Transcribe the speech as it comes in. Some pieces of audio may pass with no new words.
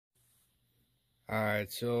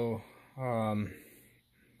Alright, so I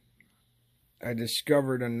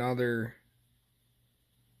discovered another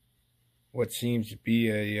what seems to be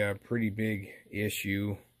a pretty big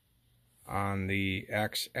issue on the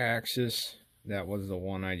x-axis. That was the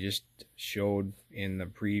one I just showed in the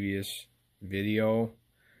previous video.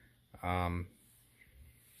 When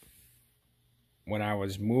I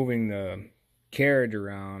was moving the carriage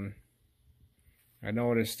around, I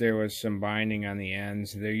noticed there was some binding on the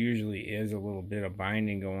ends. There usually is a little bit of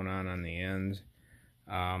binding going on the ends.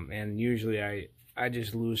 And usually I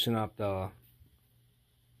just loosen up the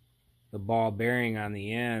ball bearing on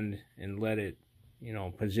the end and let it,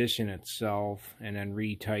 position itself, and then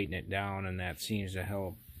re-tighten it down, and that seems to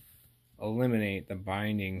help eliminate the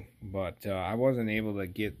binding. But I wasn't able to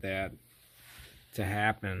get that to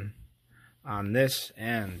happen on this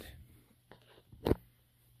end.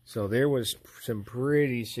 So there was some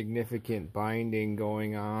pretty significant binding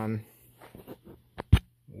going on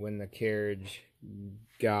when the carriage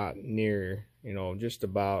got near, just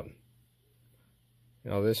about,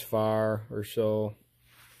 this far or so.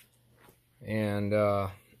 And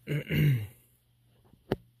I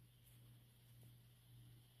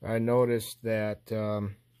noticed that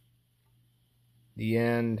the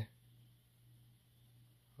end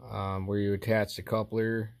where you attach the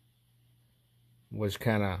coupler was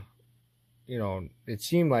kind of, it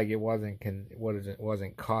seemed like it wasn't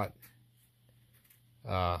cut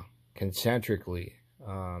concentrically.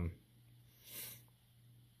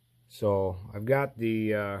 So I've got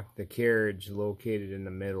the carriage located in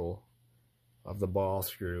the middle of the ball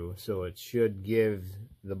screw, so it should give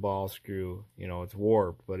the ball screw, it's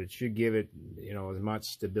warped, but it should give it, as much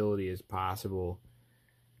stability as possible.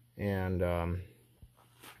 And I'm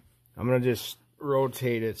gonna just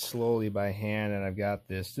rotate it slowly by hand, and I've got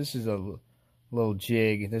this is a little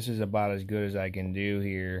jig. This is about as good as I can do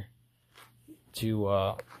here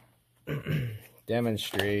to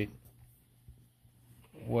demonstrate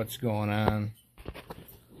what's going on.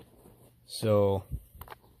 So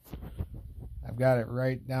I've got it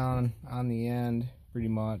right down on the end pretty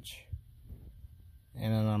much,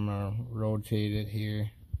 and then I'm gonna rotate it here.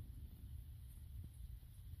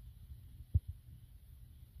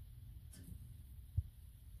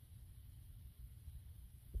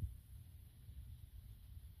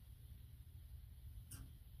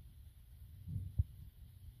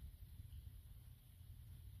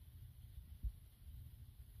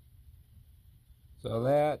 So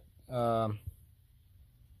that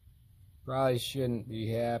probably shouldn't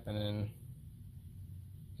be happening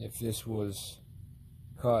if this was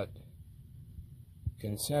cut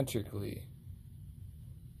concentrically,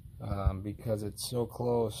 because it's so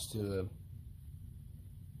close to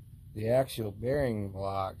the actual bearing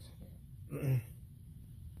block.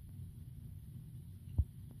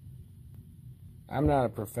 I'm not a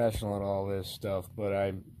professional at all this stuff, but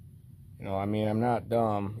I'm not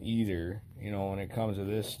dumb either. When it comes to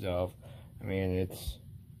this stuff, it's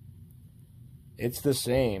the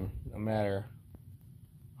same no matter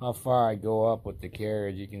how far I go up with the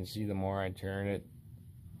carriage. You can see the more I turn it,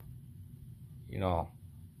 the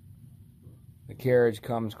carriage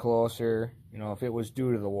comes closer. If it was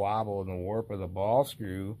due to the wobble and the warp of the ball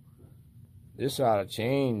screw, this ought to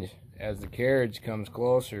change as the carriage comes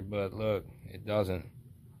closer, but look, it doesn't.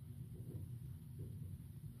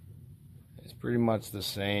 It's pretty much the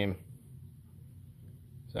same.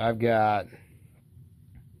 So I've got,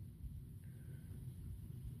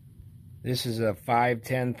 this is a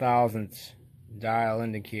 5/10,000ths dial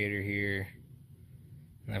indicator here.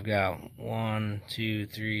 And I've got 1, 2,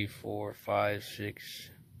 3, 4, 5, 6,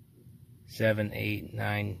 7, 8,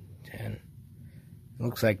 9, 10.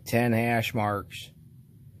 Looks like 10 hash marks.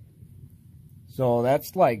 So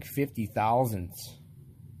that's like 50 thousandths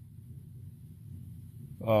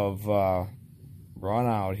of run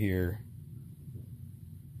out here.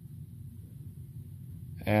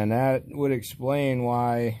 And that would explain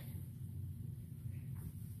why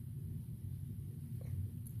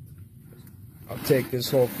I'll take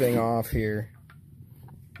this whole thing off here.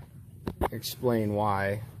 Explain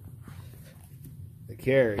why the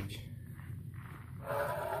carriage,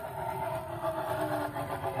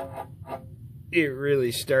 it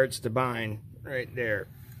really starts to bind right there,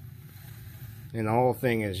 and the whole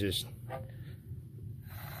thing is just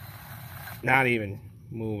not even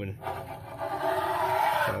moving.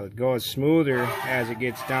 So it goes smoother as it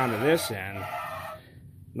gets down to this end.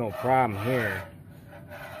 No problem here.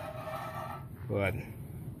 But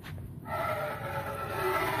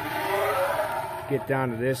get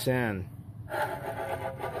down to this end.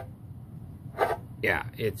 Yeah,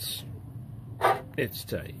 it's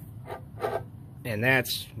tight. and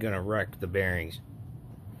that's gonna wreck the bearings.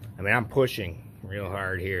 I mean, I'm pushing real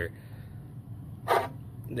hard here.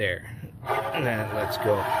 There, and then let's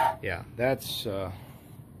go. Yeah, that's I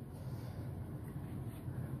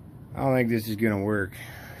don't think this is gonna work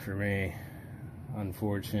for me,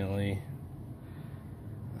 unfortunately.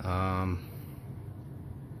 I'm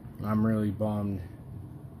really bummed